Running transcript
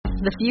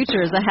The future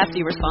is a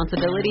hefty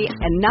responsibility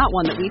and not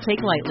one that we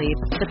take lightly.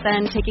 But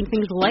then taking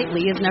things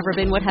lightly has never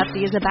been what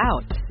Hefty is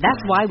about. That's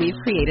why we've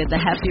created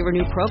the Hefty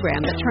Renew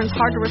program that turns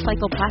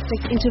hard-to-recycle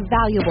plastics into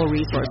valuable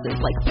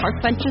resources like park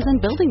benches and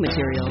building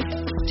materials.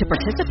 To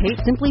participate,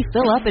 simply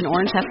fill up an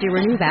orange Hefty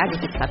Renew bag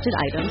with accepted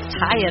items,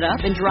 tie it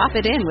up, and drop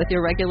it in with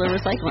your regular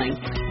recycling.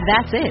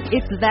 That's it.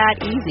 It's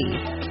that easy.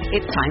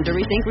 It's time to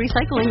rethink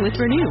recycling with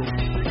Renew.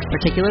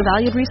 Particular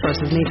valued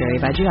resources may vary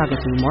by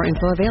geography. More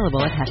info available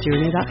at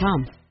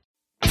heftyrenew.com.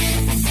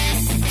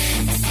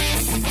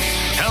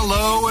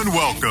 Hello and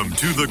welcome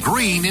to the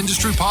Green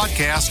Industry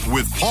Podcast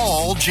with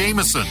Paul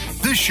Jameson.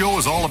 This show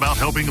is all about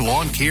helping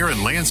lawn care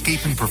and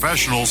landscaping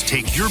professionals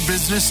take your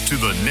business to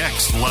the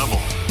next level.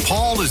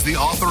 Paul is the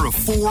author of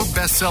 4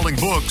 best-selling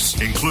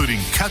books, including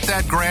Cut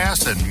That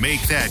Grass and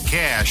Make That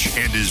Cash,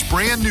 and his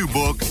brand new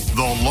book,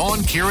 The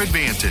Lawn Care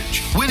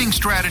Advantage, Winning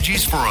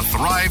Strategies for a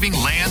Thriving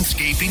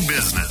Landscaping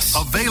Business.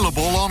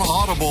 Available on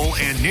Audible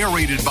and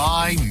narrated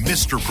by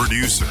Mr.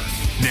 Producer.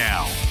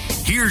 Now,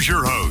 here's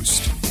your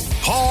host,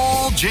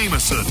 Paul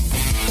Jameson.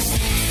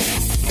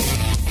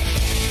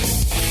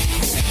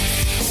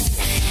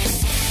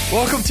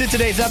 Welcome to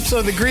today's episode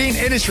of the Green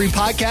Industry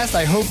Podcast.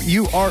 I hope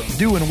you are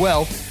doing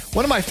well.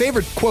 One of my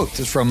favorite quotes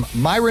is from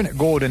Myron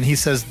Golden. He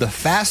says, "The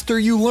faster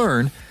you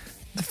learn,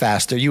 the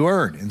faster you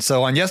earn." And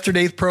so on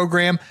yesterday's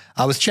program,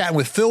 I was chatting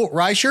with Phil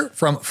Risher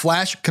from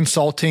Flash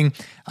Consulting.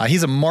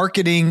 He's a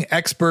marketing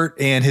expert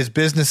and his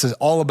business is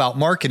all about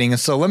marketing. And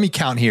so let me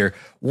count here.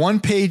 1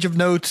 page of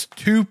notes,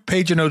 2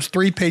 page of notes,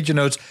 3 page of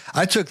notes.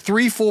 I took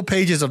 3 full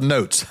pages of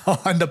notes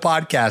on the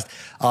podcast,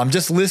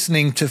 just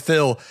listening to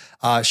Phil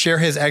share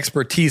his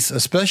expertise,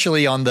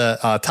 especially on the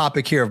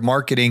topic here of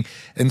marketing.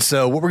 And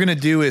so what we're going to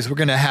do is we're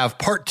going to have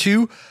part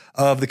 2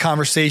 of the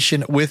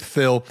conversation with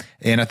Phil.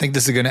 And I think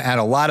this is going to add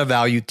a lot of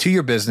value to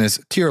your business,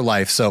 to your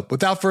life. So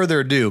without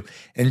further ado,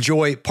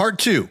 enjoy part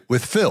 2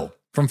 with Phil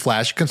from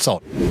Flash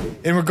Consult.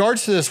 In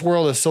regards to this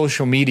world of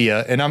social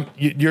media, and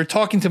you're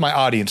talking to my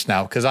audience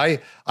now, because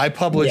I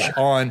publish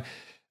on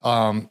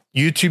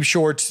YouTube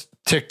Shorts,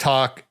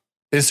 TikTok,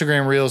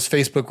 Instagram Reels,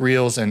 Facebook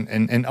Reels,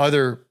 and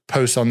other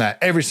posts on that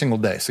every single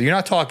day. So you're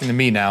not talking to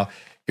me now.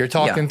 You're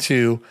talking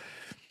to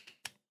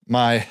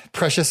my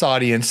precious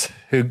audience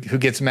who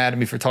gets mad at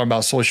me for talking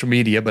about social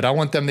media, but I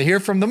want them to hear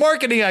from the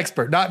marketing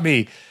expert, not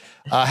me.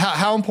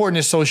 How important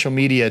is social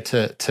media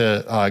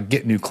to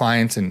get new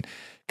clients and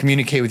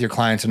communicate with your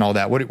clients and all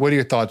that? What are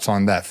your thoughts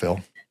on that,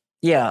 Phil?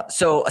 Yeah.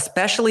 So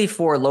especially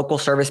for local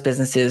service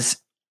businesses,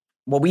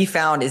 what we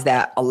found is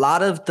that a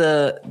lot of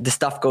the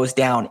stuff goes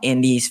down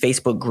in these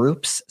Facebook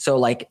groups. So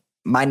like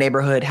my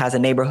neighborhood has a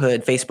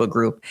neighborhood Facebook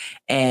group,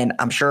 and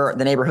I'm sure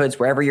the neighborhoods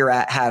wherever you're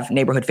at have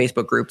neighborhood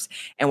Facebook groups.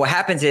 And what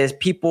happens is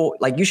people,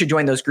 like, you should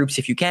join those groups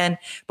if you can.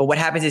 But what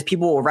happens is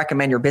people will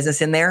recommend your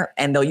business in there,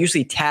 and they'll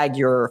usually tag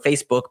your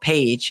Facebook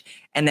page,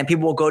 and then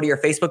people will go to your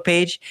Facebook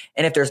page.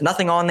 And if there's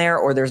nothing on there,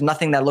 or there's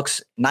nothing that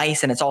looks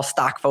nice and it's all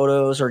stock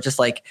photos or just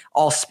like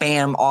all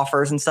spam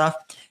offers and stuff,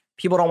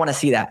 people don't want to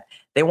see that.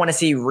 They want to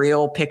see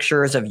real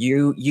pictures of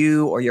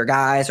you or your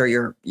guys or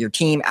your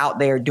team out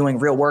there doing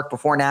real work,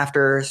 before and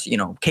afters,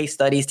 case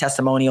studies,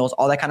 testimonials,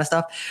 all that kind of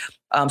stuff.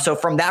 So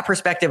from that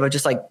perspective of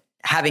just like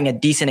having a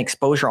decent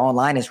exposure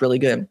online is really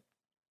good.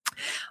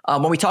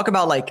 When we talk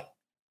about like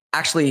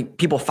actually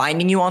people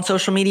finding you on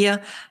social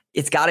media,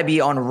 it's got to be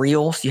on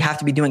Reels. You have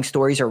to be doing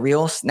stories or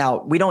Reels.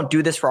 Now, we don't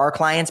do this for our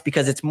clients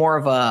because it's more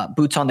of a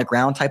boots on the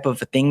ground type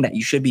of a thing that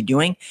you should be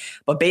doing.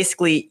 But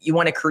basically, you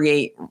want to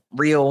create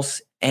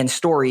Reels and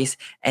stories.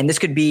 And this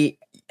could be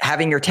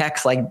having your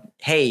text like,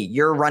 hey,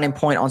 your running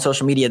point on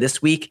social media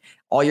this week,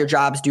 all your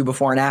jobs do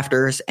before and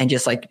afters, and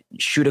just like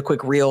shoot a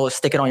quick reel,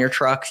 stick it on your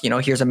truck,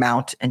 here's a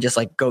mount, and just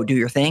like go do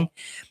your thing.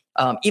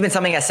 Even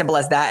something as simple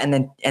as that,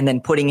 and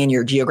then putting in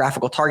your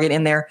geographical target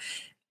in there.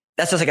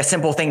 That's just like a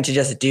simple thing to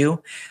just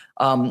do.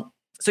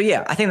 So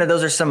yeah, I think that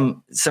those are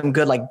some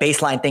good like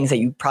baseline things that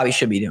you probably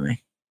should be doing.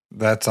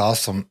 That's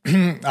awesome.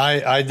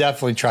 I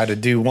definitely try to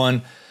do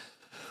one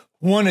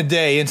a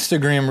day: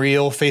 Instagram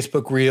Reel,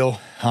 Facebook Reel,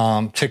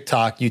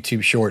 TikTok,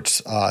 YouTube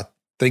Shorts,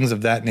 things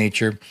of that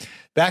nature.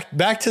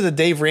 Back to the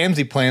Dave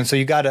Ramsey plan. So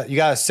you got a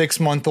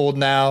 6-month-old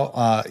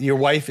now. Your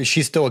wife, is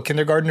she still a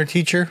kindergartner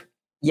teacher?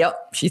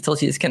 Yep, she still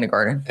teaches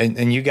kindergarten.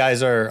 And you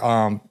guys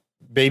are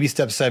baby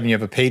step 7. You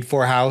have a paid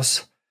for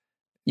house.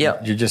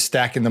 Yep. You're just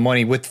stacking the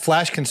money. With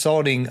Flash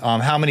Consulting,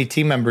 how many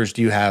team members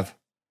do you have?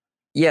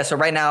 Yeah, so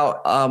right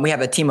now we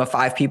have a team of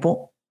 5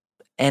 people,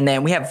 and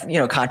then we have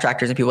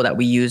contractors and people that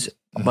we use.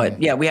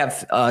 But yeah, we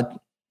have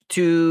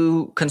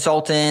 2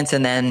 consultants,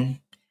 and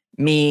then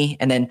me,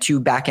 and then 2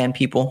 back end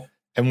people.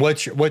 And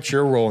what's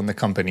your role in the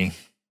company?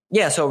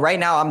 Yeah, so right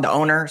now I'm the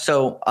owner.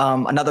 So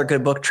another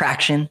good book,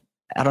 Traction.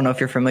 I don't know if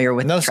you're familiar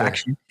with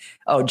Traction. Sir.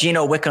 Oh,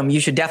 Gino Wickham. You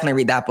should definitely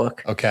read that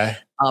book. Okay.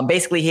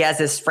 Basically, he has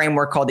this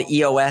framework called the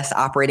EOS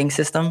operating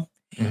system.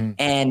 Mm-hmm.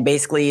 And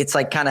basically, it's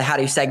like kind of how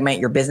do you segment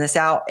your business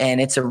out.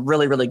 And it's a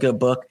really, really good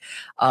book.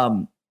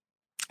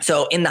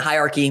 So in the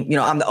hierarchy,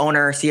 I'm the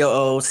owner,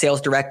 COO,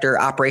 sales director,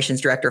 operations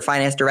director,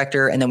 finance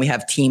director. And then we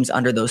have teams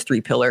under those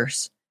 3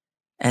 pillars.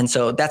 And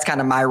so that's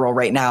kind of my role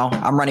right now.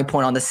 I'm running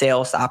point on the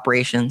sales, the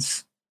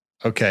operations.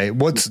 Okay.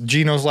 What's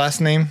Gino's last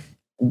name?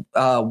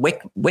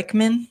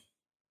 Wickman.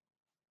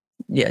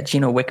 Yeah,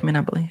 Gino Wickman,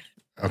 I believe.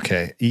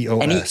 Okay,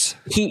 EOS.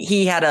 And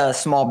he had a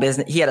small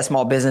business. He had a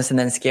small business and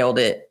then scaled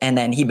it, and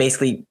then he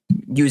basically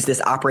used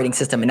this operating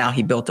system, and now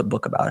he built a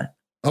book about it.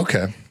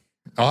 Okay,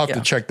 I'll have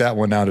to check that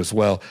one out as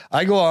well.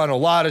 I go on a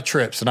lot of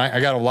trips, and I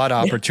got a lot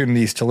of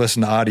opportunities to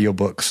listen to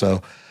audiobooks.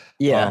 So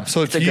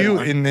so it's you,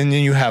 and then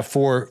you have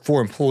four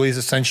employees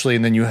essentially,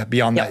 and then you have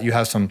beyond that you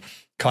have some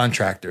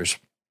contractors.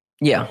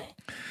 Yeah.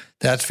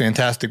 That's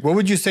fantastic. What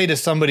would you say to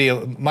somebody?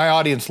 My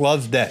audience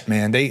loves debt,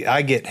 man.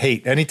 I get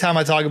hate anytime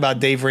I talk about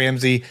Dave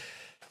Ramsey.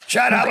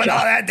 Shut up with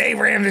all that Dave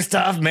Ramsey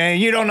stuff, man.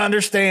 You don't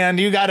understand.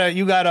 You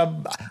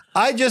gotta.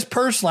 I just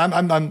personally,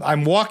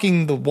 I'm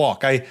walking the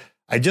walk. I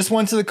just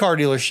went to the car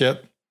dealership.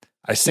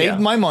 I saved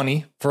my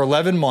money for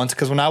 11 months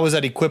because when I was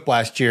at Equip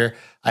last year,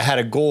 I had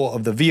a goal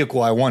of the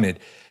vehicle I wanted,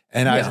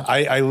 and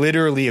I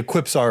literally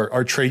Equip's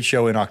our trade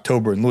show in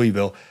October in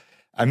Louisville.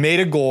 I made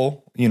a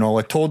goal.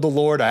 I told the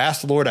Lord, I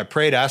asked the Lord, I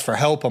prayed, I asked for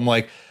help. I'm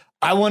like,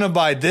 I want to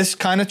buy this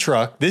kind of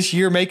truck this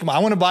year. I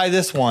want to buy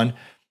this one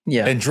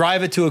and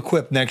drive it to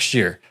Equip next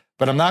year.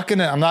 But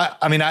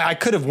I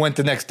could have went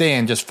the next day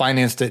and just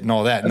financed it and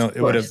all that.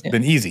 It would have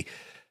been easy.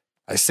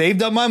 I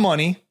saved up my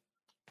money.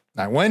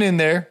 I went in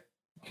there.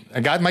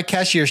 I got my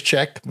cashier's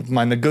check with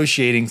my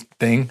negotiating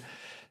thing.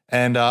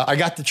 And I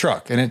got the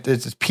truck and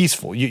it's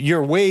peaceful.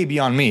 You're way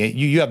beyond me.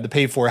 You have to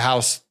pay for a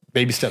house,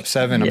 baby step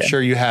 7. I'm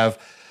sure you have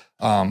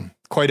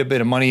quite a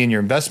bit of money in your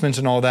investments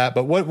and all that.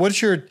 But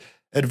what's your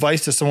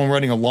advice to someone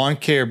running a lawn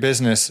care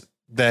business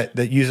that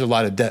uses a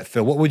lot of debt,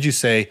 Phil? What would you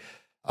say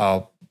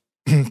to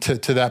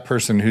that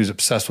person who's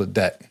obsessed with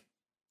debt?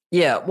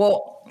 Yeah,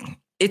 well,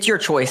 it's your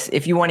choice.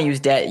 If you want to use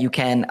debt, you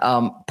can.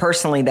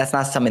 Personally, that's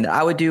not something that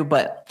I would do,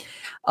 but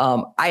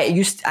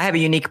I have a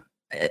unique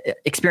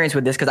experience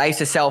with this because I used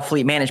to sell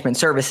fleet management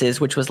services,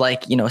 which was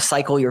like,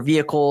 cycle your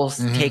vehicles,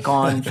 take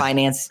on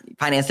finance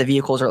the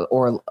vehicles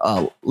or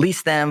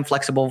lease them,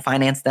 flexible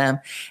finance them,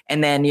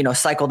 and then,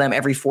 cycle them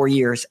every 4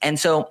 years. And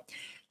so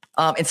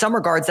in some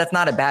regards, that's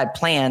not a bad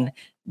plan.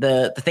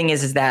 The thing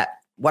is that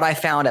what I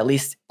found, at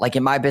least like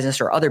in my business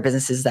or other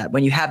businesses, that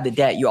when you have the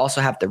debt, you also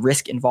have the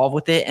risk involved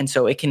with it. And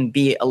so it can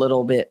be a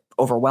little bit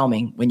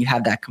overwhelming when you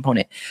have that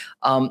component.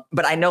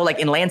 But I know like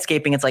in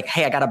landscaping, it's like,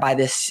 hey, I got to buy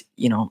this,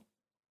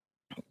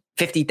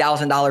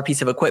 $50,000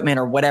 piece of equipment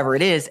or whatever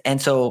it is. And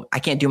so I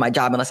can't do my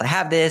job unless I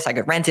have this. I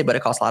could rent it, but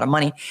it costs a lot of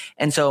money.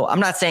 And so I'm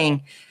not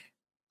saying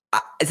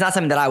it's not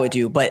something that I would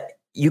do, but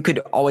you could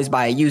always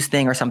buy a used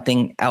thing or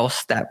something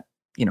else that,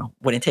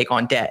 wouldn't take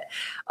on debt.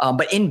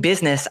 But in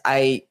business,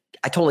 I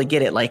totally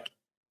get it. Like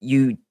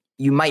you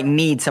might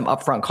need some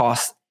upfront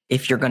costs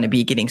if you're going to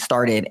be getting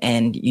started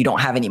and you don't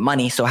have any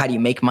money. So how do you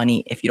make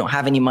money if you don't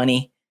have any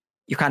money?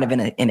 You're kind of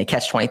in a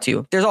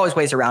catch-22. There's always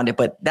ways around it,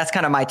 but that's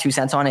kind of my 2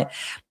 cents on it.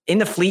 In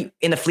the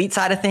fleet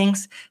side of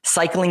things,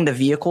 cycling the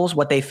vehicles,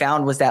 what they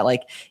found was that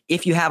like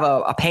if you have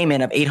a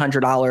payment of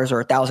 $800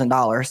 or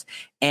 $1,000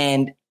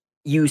 and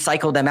you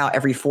cycle them out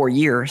every 4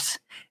 years,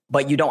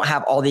 but you don't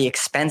have all the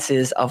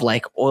expenses of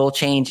like oil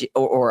change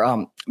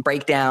or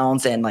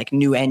breakdowns and like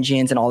new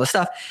engines and all the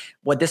stuff,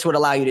 what this would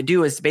allow you to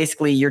do is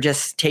basically you're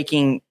just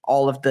taking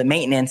all of the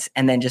maintenance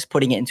and then just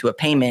putting it into a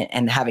payment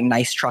and having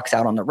nice trucks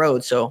out on the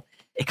road. So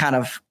it kind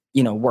of,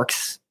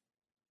 works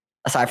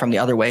aside from the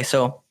other way.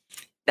 So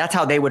that's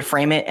how they would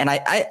frame it. And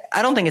I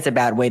don't think it's a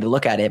bad way to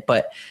look at it,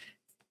 but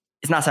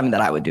it's not something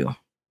that I would do.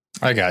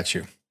 I got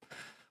you.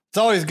 It's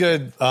always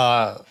good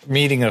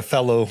meeting a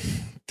fellow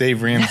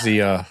Dave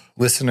Ramsey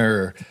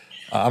listener.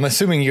 I'm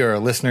assuming you're a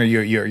listener.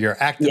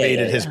 You're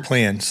activated his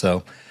plan.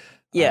 So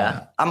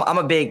I'm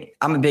a big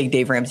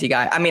Dave Ramsey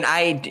guy. I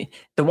mean,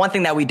 the one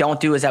thing that we don't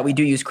do is that we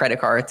do use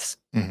credit cards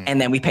and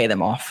then we pay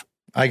them off.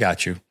 I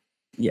got you.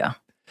 Yeah.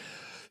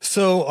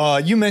 So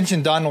you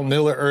mentioned Donald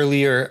Miller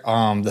earlier,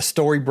 the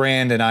Story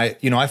brand, and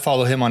I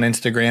follow him on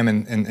Instagram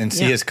and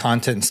see his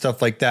content and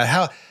stuff like that.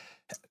 How,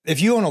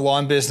 if you own a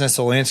lawn business,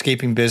 a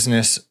landscaping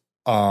business,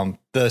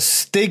 the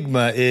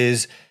stigma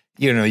is,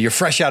 you're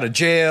fresh out of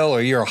jail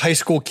or you're a high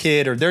school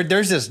kid or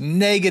there's this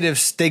negative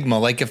stigma.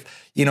 Like if,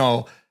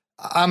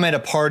 I'm at a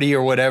party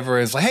or whatever,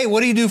 it's like, hey, what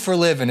do you do for a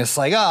living? It's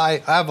like, I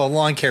have a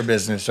lawn care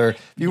business. Or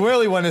if you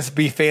really want to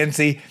be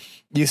fancy,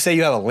 you say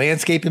you have a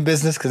landscaping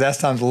business because that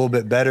sounds a little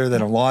bit better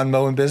than a lawn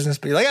mowing business.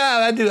 But you're like,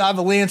 I have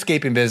a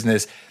landscaping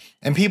business.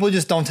 And people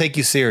just don't take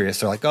you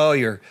serious. They're like, oh,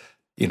 you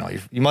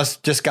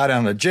must just got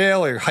out of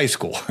jail or high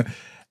school.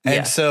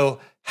 And so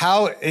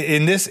how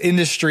in this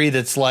industry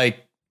that's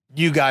like,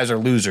 you guys are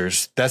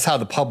losers. That's how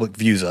the public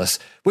views us,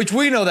 which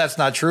we know that's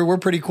not true. We're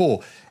pretty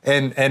cool.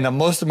 And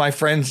most of my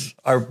friends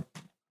are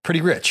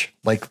pretty rich.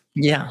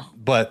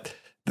 But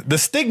the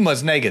stigma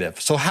is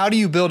negative. So how do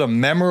you build a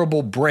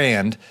memorable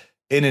brand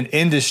in an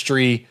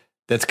industry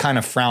that's kind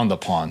of frowned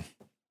upon?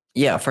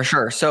 Yeah, for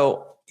sure.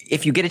 So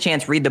if you get a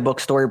chance, read the book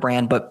Story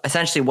Brand. But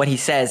essentially what he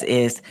says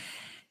is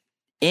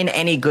in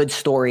any good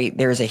story,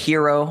 there's a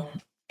hero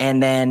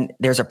and then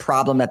there's a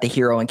problem that the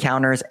hero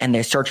encounters and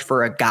they search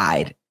for a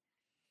guide.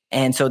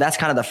 And so that's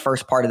kind of the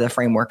first part of the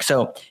framework.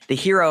 So the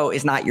hero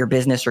is not your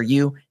business or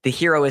you. The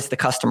hero is the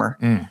customer.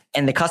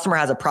 And the customer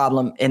has a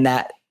problem in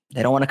that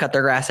they don't want to cut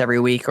their grass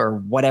every week or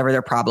whatever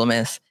their problem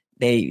is,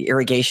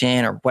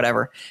 irrigation or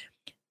whatever.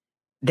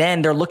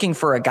 Then they're looking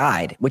for a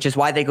guide, which is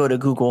why they go to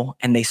Google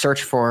and they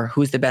search for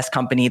who's the best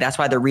company. That's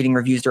why they're reading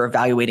reviews. They're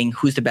evaluating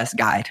who's the best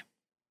guide.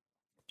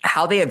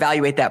 How they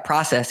evaluate that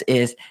process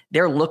is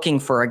they're looking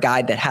for a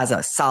guide that has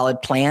a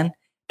solid plan,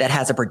 that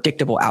has a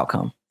predictable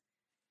outcome.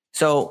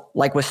 So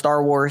like with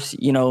Star Wars,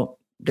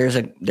 there's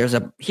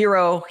a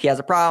hero, he has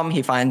a problem,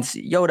 he finds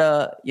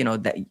Yoda,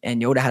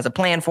 and Yoda has a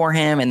plan for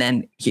him, and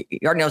then he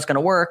already knows it's going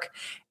to work.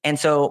 And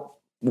so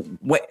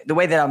the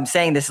way that I'm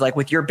saying this is like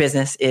with your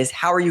business is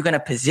how are you going to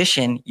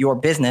position your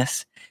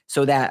business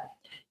so that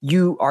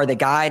you are the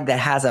guide that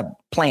has a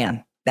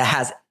plan that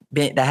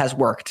has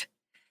worked.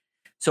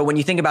 So when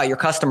you think about your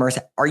customers,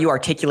 are you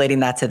articulating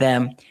that to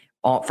them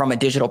from a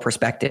digital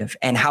perspective?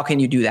 And how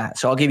can you do that?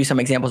 So I'll give you some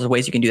examples of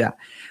ways you can do that.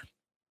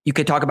 You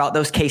could talk about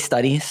those case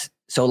studies.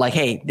 So like,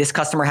 hey, this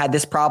customer had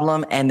this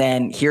problem, and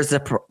then here's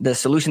the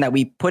solution that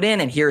we put in,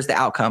 and here's the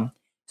outcome.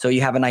 So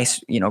you have a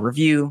nice,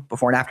 review,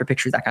 before and after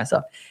pictures, that kind of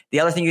stuff. The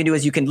other thing you can do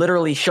is you can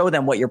literally show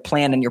them what your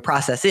plan and your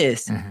process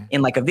is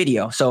in like a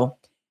video. So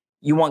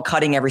you want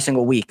cutting every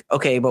single week.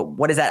 Okay, but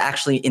what does that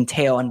actually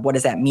entail, and what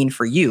does that mean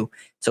for you?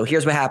 So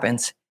here's what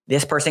happens.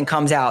 This person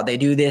comes out, they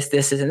do this,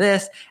 and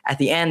this. At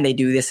the end, they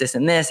do this,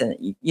 and this.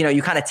 And,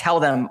 you kind of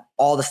tell them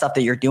all the stuff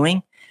that you're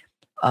doing.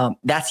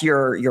 That's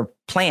your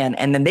plan.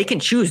 And then they can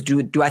choose,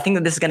 do I think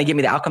that this is going to give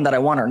me the outcome that I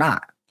want or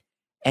not?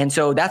 And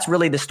so that's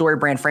really the story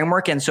brand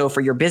framework. And so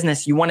for your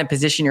business, you want to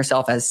position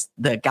yourself as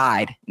the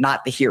guide,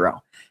 not the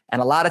hero.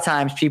 And a lot of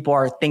times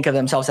people think of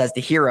themselves as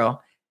the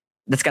hero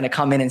that's going to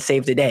come in and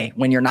save the day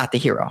when you're not the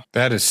hero.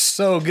 That is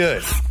so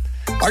good.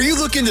 Are you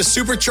looking to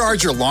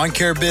supercharge your lawn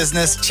care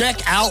business?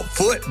 Check out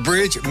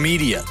Footbridge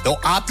Media. They'll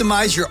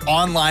optimize your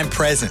online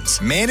presence,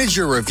 manage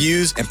your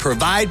reviews, and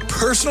provide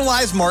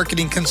personalized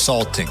marketing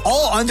consulting,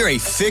 all under a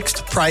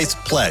fixed price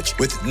pledge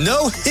with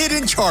no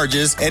hidden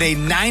charges and a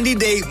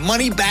 90-day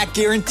money-back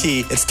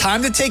guarantee. It's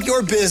time to take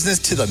your business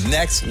to the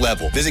next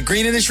level. Visit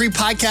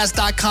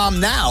greenindustrypodcast.com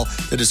now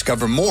to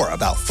discover more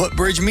about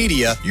Footbridge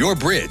Media, your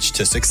bridge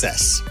to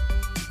success.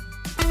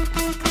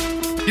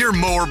 Your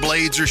mower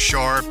blades are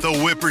sharp, the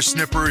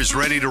whippersnipper is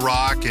ready to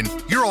rock, and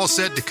you're all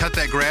set to cut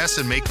that grass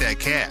and make that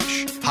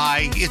cash.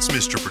 Hi, it's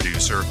Mr.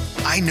 Producer.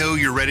 I know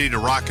you're ready to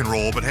rock and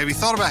roll, but have you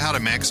thought about how to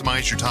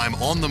maximize your time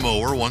on the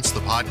mower once the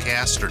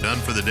podcasts are done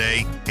for the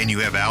day and you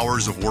have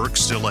hours of work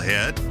still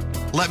ahead?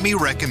 Let me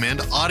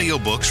recommend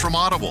audiobooks from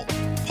Audible.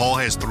 Paul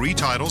has 3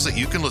 titles that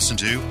you can listen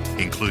to,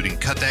 including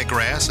Cut That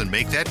Grass and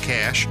Make That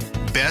Cash,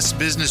 Best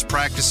Business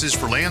Practices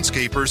for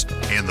Landscapers,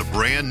 and the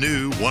brand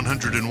new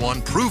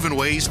 101 Proven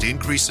Ways to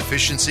Increase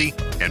Efficiency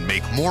and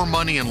Make More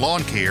Money in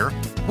Lawn Care,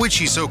 which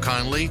he so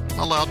kindly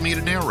allowed me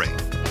to narrate.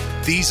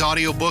 These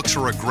audiobooks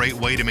are a great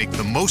way to make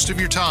the most of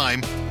your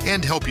time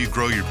and help you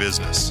grow your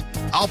business.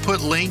 I'll put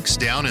links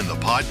down in the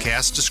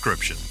podcast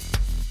description.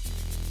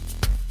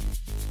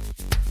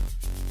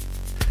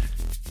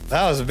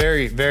 That was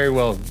very, very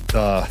well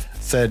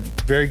said.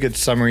 Very good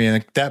summary.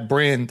 And that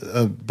brand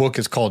book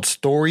is called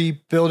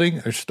Story Building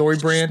or Story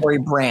Brand. Story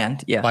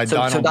Brand, yeah. By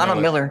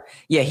Donald Miller.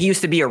 Yeah, he used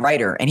to be a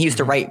writer, and he used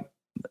to write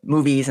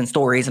movies and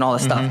stories and all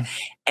this stuff.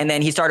 And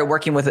then he started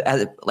working with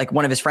like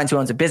one of his friends who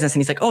owns a business,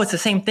 and he's like, "Oh, it's the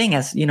same thing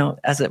as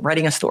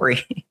writing a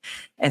story."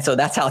 And so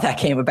that's how that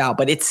came about.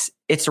 But it's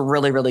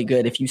really, really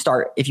good if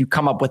you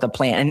come up with a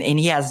plan, and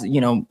he has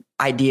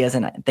ideas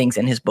and things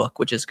in his book,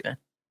 which is good.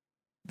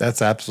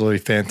 That's absolutely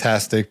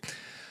fantastic.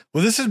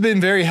 Well, this has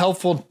been very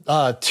helpful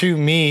to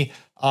me.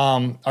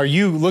 Are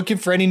you looking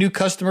for any new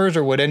customers,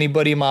 or would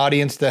anybody in my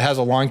audience that has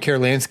a lawn care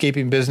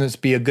landscaping business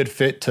be a good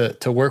fit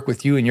to work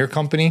with you and your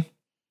company?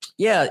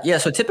 Yeah.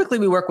 So typically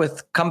we work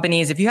with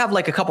companies. If you have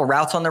like a couple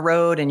routes on the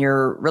road and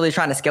you're really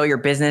trying to scale your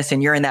business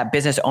and you're in that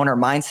business owner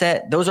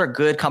mindset, those are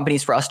good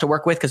companies for us to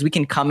work with, because we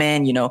can come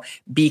in,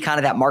 be kind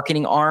of that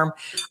marketing arm.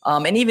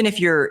 And even if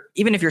you're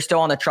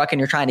still on the truck and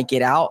you're trying to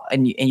get out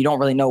and you don't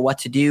really know what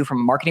to do from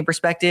a marketing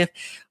perspective,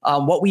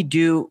 what we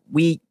do,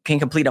 we can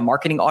complete a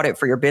marketing audit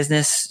for your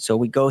business. So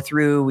we go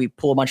through, we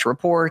pull a bunch of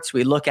reports,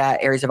 we look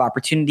at areas of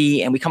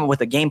opportunity, and we come up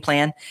with a game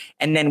plan.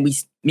 And then we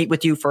meet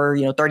with you for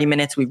 30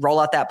 minutes. We roll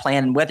out that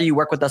plan, and whether you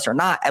work with us or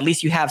not, at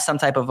least you have some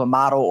type of a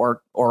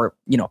model or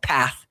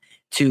path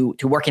to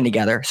working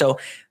together. So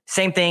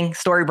same thing,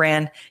 Story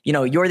Brand.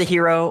 You're the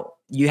hero.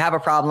 You have a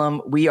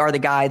problem. We are the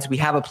guides. We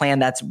have a plan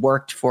that's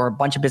worked for a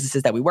bunch of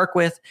businesses that we work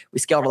with. We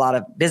scaled a lot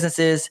of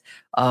businesses.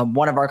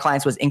 One of our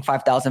clients was Inc.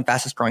 5000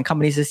 fastest growing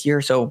companies this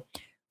year. So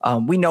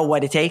we know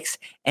what it takes.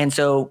 And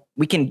so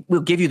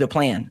we'll give you the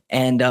plan.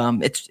 And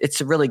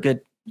it's a really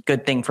good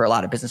thing for a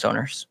lot of business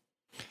owners.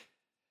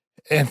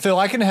 And Phil,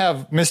 I can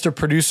have Mr.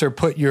 Producer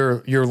put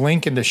your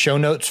link in the show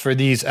notes for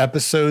these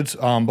episodes.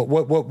 But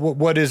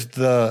what is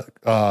the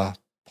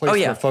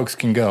place where folks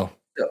can go?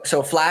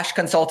 So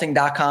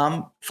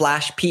flashconsulting.com,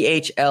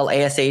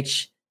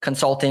 PHLASH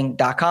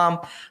consulting.com.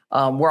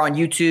 We're on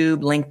YouTube,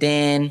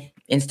 LinkedIn,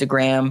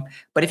 Instagram.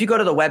 But if you go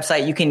to the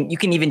website, you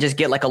can even just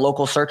get like a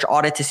local search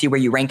audit to see where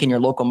you rank in your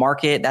local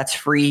market. That's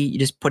free. You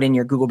just put in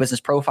your Google Business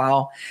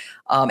Profile.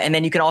 And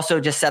then you can also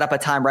just set up a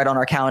time right on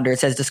our calendar. It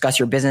says discuss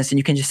your business, and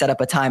you can just set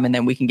up a time and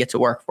then we can get to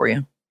work for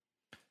you.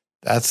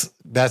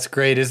 That's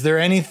great. Is there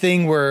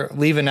anything we're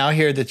leaving out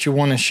here that you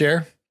want to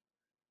share?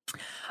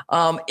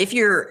 If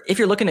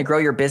you're looking to grow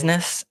your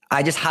business,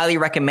 I just highly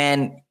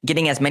recommend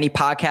getting as many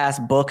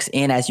podcasts, books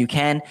in as you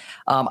can.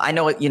 I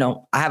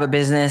know, I have a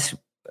business,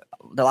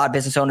 a lot of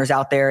business owners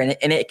out there, and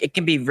it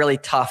can be really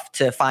tough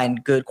to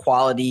find good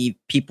quality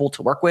people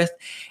to work with.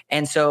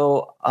 And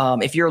so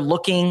if you're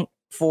looking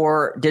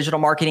for digital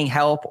marketing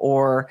help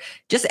or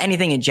just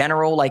anything in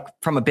general, like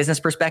from a business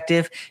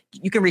perspective,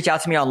 you can reach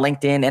out to me on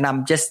LinkedIn, and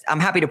I'm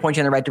happy to point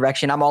you in the right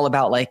direction. I'm all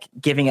about like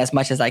giving as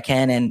much as I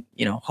can and,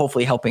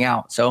 hopefully helping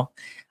out. So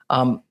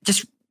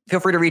just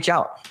feel free to reach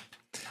out.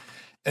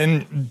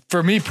 And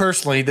for me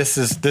personally, this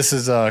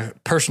is a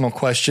personal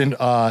question.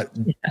 I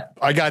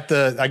got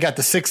the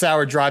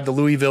 6-hour drive to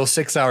Louisville,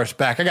 6 hours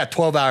back. I got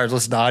 12 hours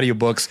listening to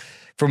audiobooks.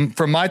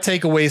 From my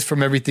takeaways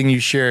from everything you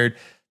shared,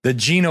 the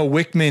Gino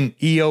Wickman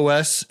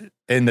EOS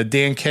and the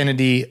Dan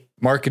Kennedy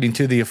Marketing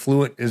to the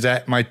Affluent, is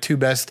that my two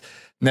best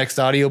next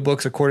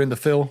audiobooks according to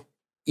Phil?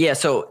 Yeah.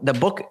 So the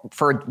book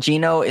for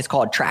Gino is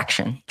called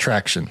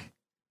Traction.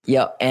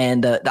 Yep.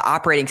 And the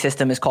operating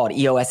system is called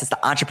EOS. It's the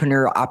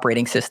Entrepreneurial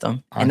Operating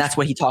System. And that's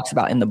what he talks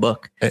about in the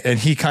book. And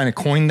he kind of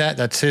coined that.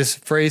 That's his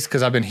phrase,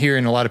 because I've been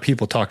hearing a lot of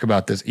people talk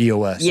about this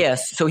EOS.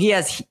 Yes. So he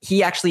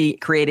actually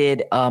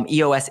created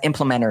EOS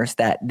implementers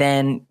that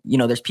then,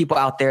 there's people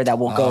out there that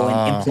will go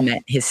and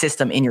implement his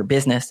system in your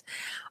business.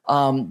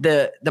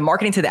 The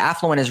marketing to the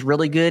affluent is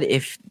really good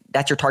if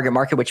that's your target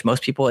market, which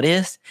most people it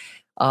is.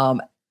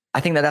 I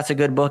think that's a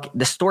good book.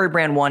 The Story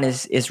Brand one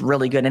is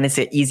really good, and it's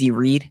an easy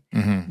read.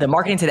 Mm-hmm. The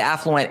Marketing to the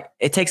Affluent,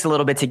 it takes a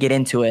little bit to get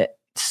into it,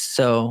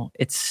 so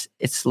it's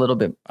a little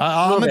bit.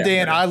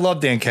 I love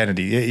Dan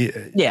Kennedy.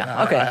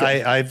 Yeah.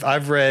 Okay.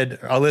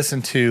 I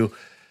listened to,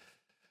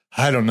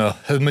 I don't know,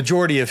 the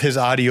majority of his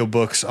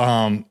audiobooks.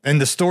 And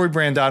the Story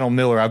Brand Donald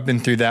Miller, I've been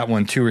through that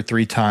one 2 or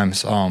 3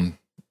 times.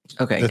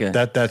 Okay, good.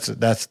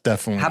 That's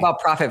definitely. How about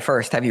Profit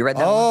First? Have you read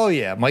that? Oh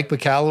yeah, Mike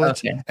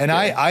Michalowicz. Okay, and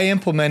I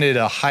implemented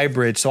a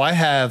hybrid. So I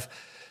have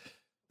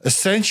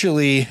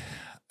essentially,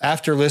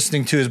 after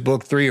listening to his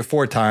book 3 or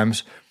 4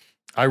 times,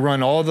 I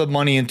run all the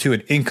money into an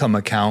income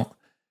account,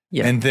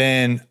 and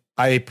then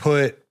I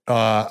put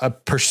a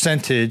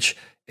percentage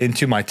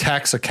into my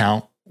tax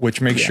account,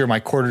 which makes sure my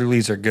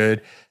quarterlies are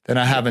good. Then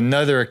I have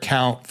another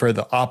account for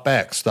the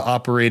OpEx, the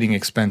operating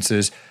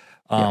expenses.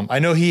 I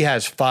know he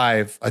has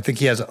 5. I think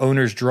he has an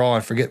owner's draw. I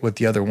forget what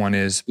the other one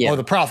is. Yeah. Oh,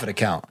 the profit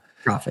account.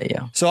 Profit,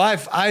 yeah. So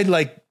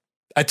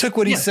I took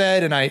what he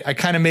said and I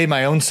kind of made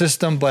my own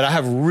system, but I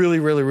have really,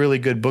 really, really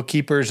good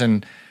bookkeepers,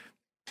 and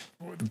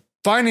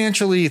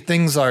financially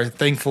things are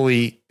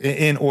thankfully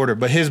in order,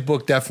 but his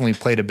book definitely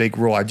played a big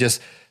role.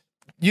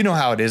 You know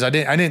how it is. I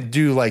didn't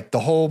do like the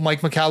whole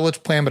Mike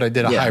Michalowicz plan, but I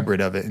did a hybrid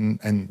of it. And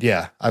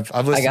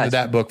I've listened to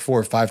that book 4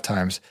 or 5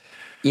 times.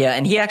 Yeah,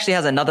 and he actually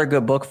has another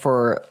good book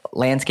for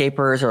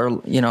landscapers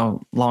or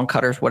lawn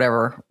cutters,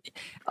 whatever,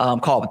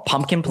 called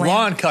Pumpkin Plan.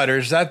 Lawn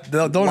cutters,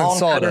 don't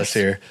insult us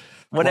here.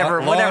 Whatever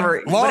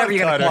you're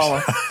gonna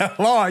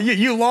call them.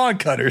 you lawn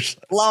cutters.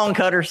 Lawn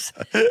cutters.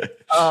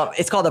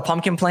 It's called the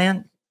Pumpkin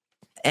Plan,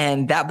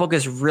 and that book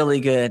is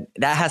really good.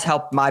 That has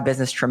helped my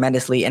business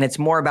tremendously, and it's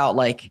more about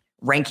like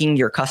ranking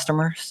your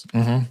customers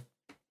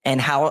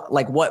and how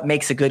what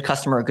makes a good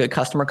customer,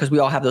 because we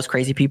all have those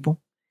crazy people.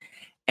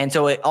 And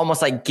so it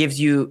almost like gives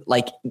you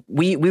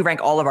we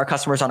rank all of our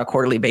customers on a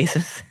quarterly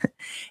basis.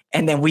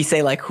 And then we say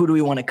who do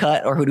we want to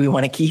cut or who do we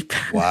want to keep?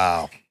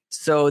 Wow.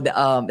 So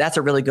that's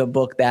a really good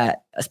book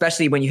that,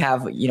 especially when you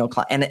have,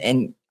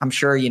 and I'm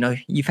sure,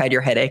 you've had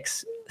your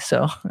headaches.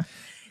 So,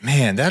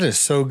 man, that is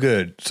so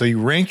good. So you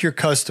rank your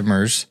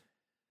customers,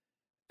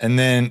 and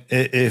then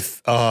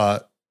if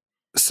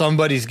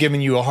somebody's giving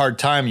you a hard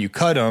time, you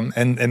cut them,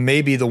 and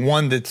maybe the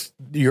one that's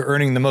you're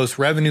earning the most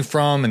revenue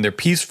from and they're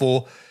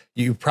peaceful,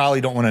 you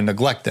probably don't want to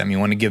neglect them. You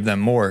want to give them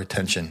more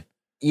attention.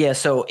 Yeah.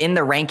 So in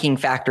the ranking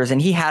factors,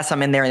 and he has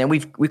some in there, and then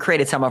we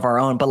created some of our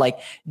own,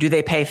 but do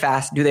they pay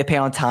fast? Do they pay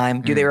on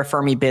time? Do they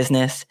refer me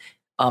business?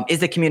 Is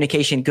the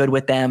communication good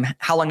with them?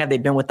 How long have they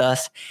been with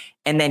us?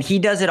 And then he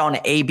does it on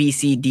an A, B,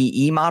 C, D,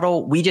 E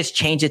model. We just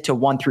change it to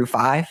 1 through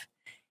 5.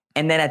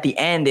 And then at the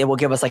end, it will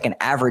give us an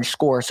average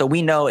score. So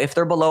we know if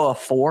they're below a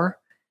 4,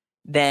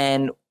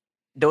 then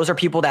those are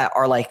people that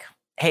are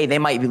hey, they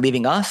might be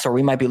leaving us or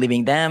we might be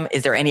leaving them.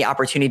 Is there any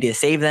opportunity to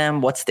save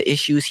them? What's the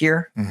issues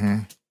here?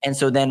 Mm-hmm. And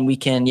so then we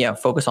can,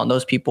 focus on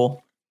those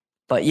people.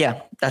 But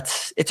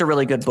it's a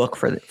really good book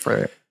for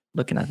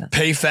looking at that.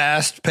 Pay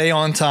fast, pay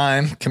on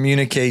time,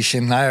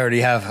 communication. I already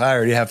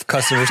have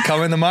customers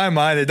coming to my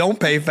mind that don't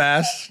pay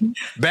fast.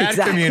 Bad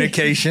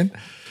communication.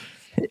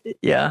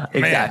 Yeah,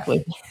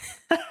 exactly.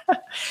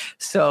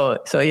 So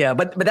yeah,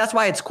 but that's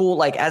why it's cool.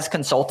 Like as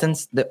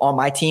consultants on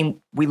my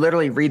team, we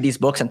literally read these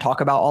books and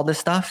talk about all this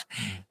stuff.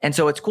 And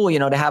so it's cool,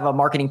 to have a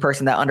marketing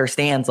person that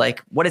understands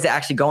like, what does it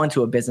actually go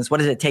into a business? What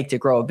does it take to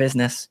grow a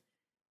business?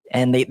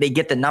 And they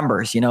get the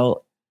numbers,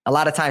 a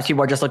lot of times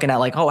people are just looking at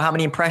like, oh, how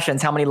many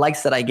impressions, how many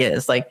likes did I get?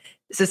 It's like,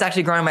 is this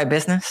actually growing my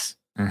business?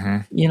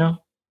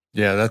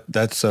 Yeah,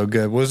 that's so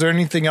good. Was there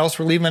anything else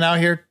we're leaving out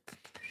here?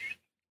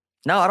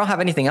 No, I don't have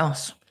anything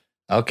else.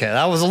 Okay,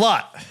 that was a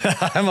lot.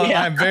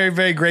 I'm very,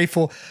 very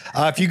grateful.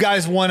 If you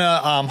guys want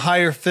to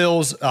hire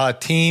Phil's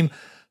team,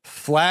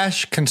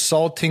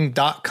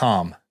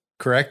 flashconsulting.com,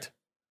 correct?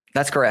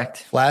 That's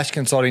correct.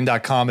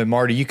 Flashconsulting.com. And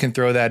Marty, you can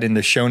throw that in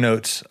the show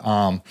notes.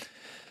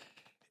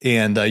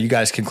 And you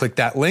guys can click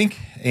that link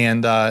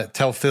and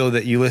tell Phil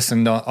that you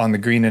listened on the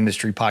Green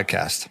Industry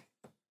Podcast.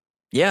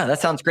 Yeah, that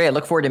sounds great. I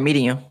look forward to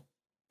meeting you.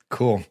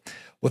 Cool.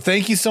 Well,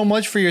 thank you so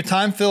much for your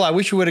time, Phil. I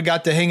wish we would have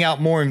got to hang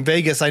out more in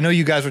Vegas. I know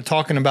you guys were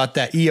talking about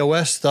that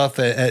EOS stuff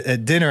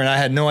at dinner, and I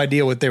had no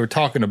idea what they were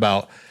talking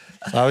about.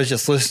 So I was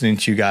just listening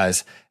to you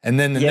guys. And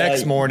then the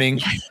next morning,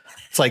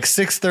 it's like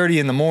 6:30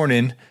 in the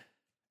morning,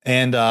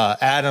 and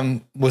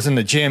Adam was in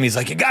the gym. He's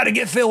like, you got to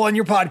get Phil on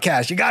your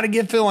podcast. You got to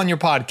get Phil on your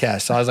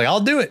podcast. So I was like,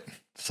 I'll do it.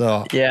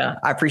 So yeah,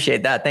 I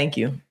appreciate that. Thank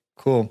you.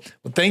 Cool.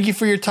 Well, thank you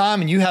for your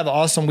time, and you have an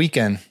awesome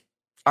weekend.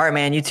 All right,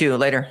 man. You too.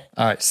 Later.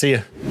 All right. See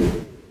ya.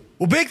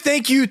 Well, big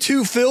thank you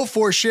to Phil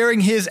for sharing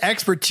his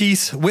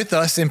expertise with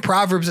us. In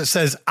Proverbs, it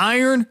says,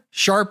 iron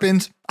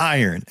sharpens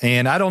iron.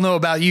 And I don't know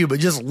about you, but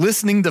just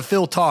listening to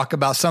Phil talk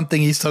about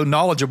something he's so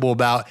knowledgeable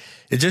about,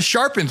 it just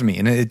sharpens me.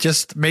 And it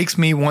just makes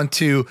me want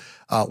to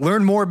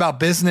learn more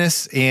about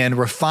business and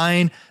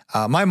refine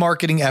my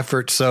marketing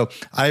efforts. So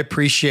I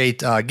appreciate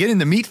getting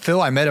to meet Phil.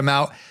 I met him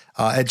out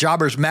at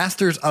Jobber's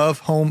Masters of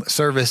Home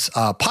Service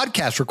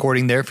podcast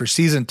recording there for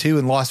season 2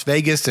 in Las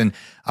Vegas. And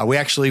we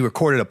actually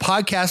recorded a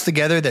podcast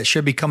together that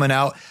should be coming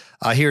out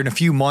here in a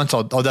few months.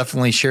 I'll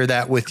definitely share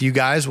that with you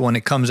guys when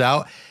it comes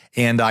out.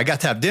 And I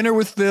got to have dinner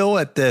with Phil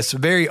at this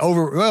very I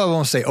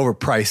won't say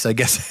overpriced. I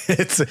guess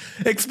it's an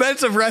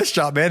expensive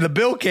restaurant, man. The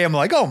bill came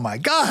like, oh my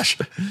gosh.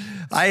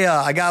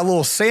 I got a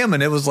little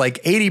salmon. It was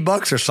like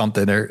 $80 or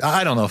something, or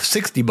I don't know,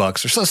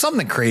 $60 or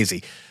something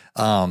crazy.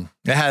 It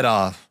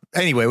had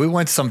anyway, we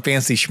went to some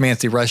fancy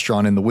schmancy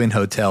restaurant in the Wynn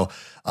Hotel,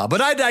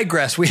 but I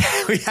digress. We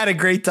had a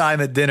great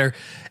time at dinner,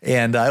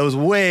 and it was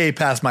way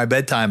past my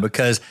bedtime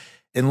because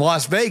in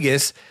Las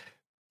Vegas,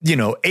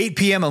 8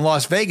 p.m. in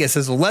Las Vegas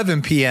is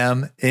 11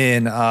 p.m.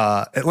 in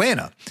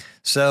Atlanta.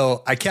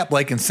 So I kept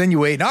like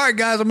insinuating, all right,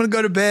 guys, I'm going to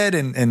go to bed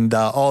and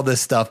all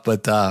this stuff.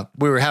 But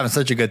we were having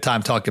such a good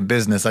time talking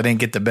business. I didn't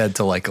get to bed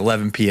till like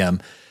 11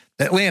 p.m.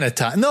 Atlanta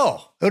time.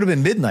 No, it would have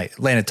been midnight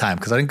Atlanta time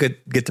because I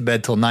didn't get to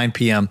bed till 9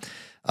 p.m.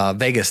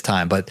 Vegas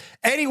time. But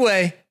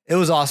anyway, it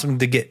was awesome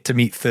to get to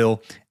meet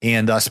Phil.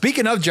 And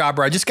speaking of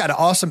Jobber, I just got an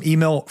awesome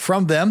email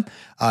from them.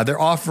 They're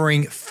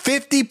offering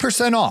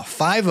 50% off,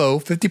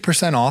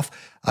 50% off.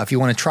 If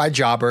you want to try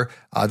Jobber,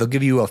 they'll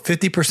give you a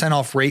 50%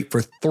 off rate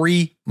for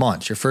 3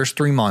 months, your first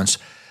 3 months.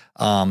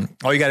 All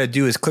you got to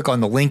do is click on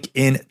the link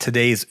in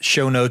today's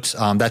show notes.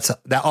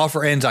 That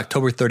offer ends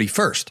October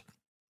 31st.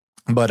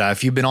 But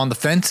if you've been on the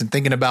fence and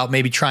thinking about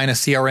maybe trying a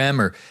CRM,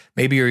 or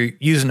maybe you're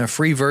using a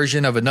free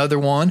version of another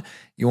one,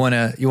 you want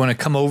to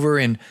come over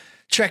and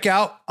check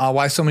out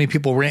why so many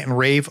people rant and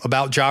rave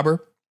about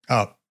Jobber.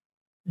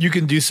 You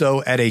can do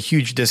so at a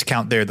huge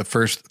discount there the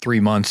first 3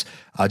 months.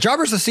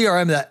 Jobber's a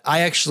CRM that I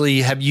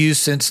actually have used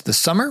since the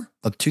summer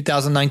of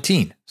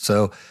 2019.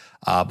 So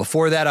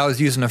before that, I was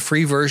using a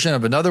free version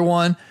of another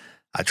one.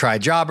 I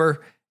tried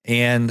Jobber,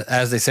 and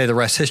as they say, the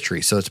rest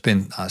history. So it's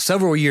been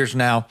several years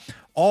now.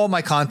 All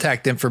my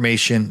contact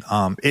information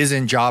is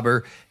in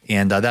Jobber,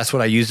 and that's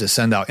what I use to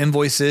send out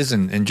invoices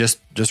and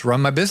just run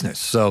my business.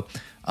 So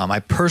I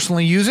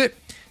personally use it,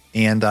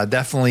 and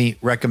definitely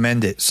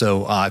recommend it.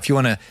 So if you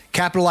want to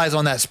capitalize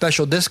on that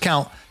special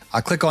discount,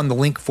 click on the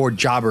link for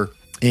Jobber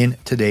in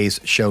today's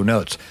show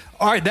notes.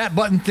 All right, that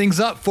buttoned things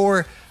up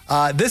for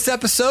this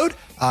episode.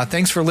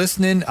 Thanks for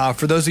listening.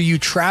 For those of you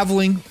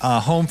traveling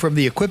home from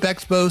the Equip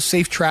Expo,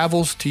 safe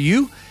travels to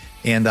you.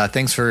 And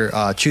thanks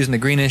for choosing the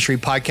Green Industry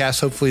Podcast.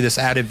 Hopefully this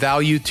added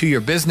value to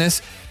your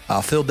business.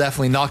 Phil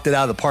definitely knocked it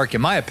out of the park, in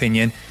my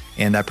opinion.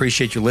 And I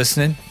appreciate you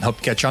listening. Hope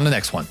to catch you on the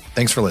next one.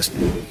 Thanks for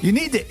listening. You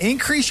need to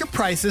increase your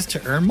prices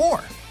to earn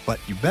more, but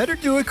you better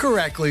do it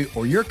correctly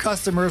or your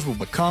customers will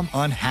become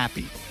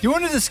unhappy. You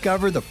want to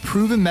discover the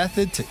proven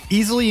method to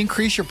easily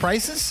increase your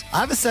prices?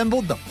 I've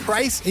assembled the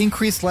Price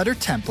Increase Letter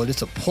template.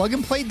 It's a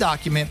plug-and-play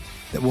document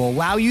that will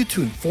allow you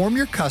to inform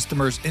your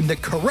customers in the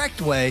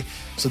correct way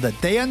so that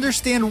they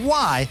understand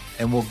why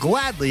and will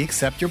gladly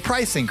accept your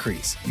price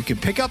increase. You can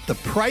pick up the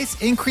Price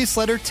Increase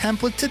Letter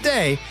template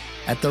today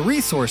at the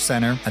Resource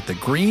Center at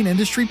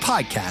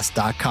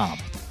thegreenindustrypodcast.com.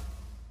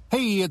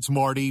 Hey, it's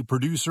Marty,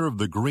 producer of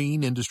the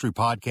Green Industry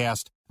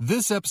Podcast.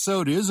 This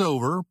episode is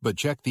over, but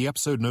check the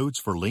episode notes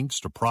for links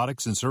to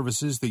products and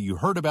services that you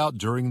heard about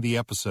during the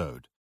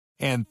episode.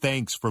 And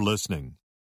thanks for listening.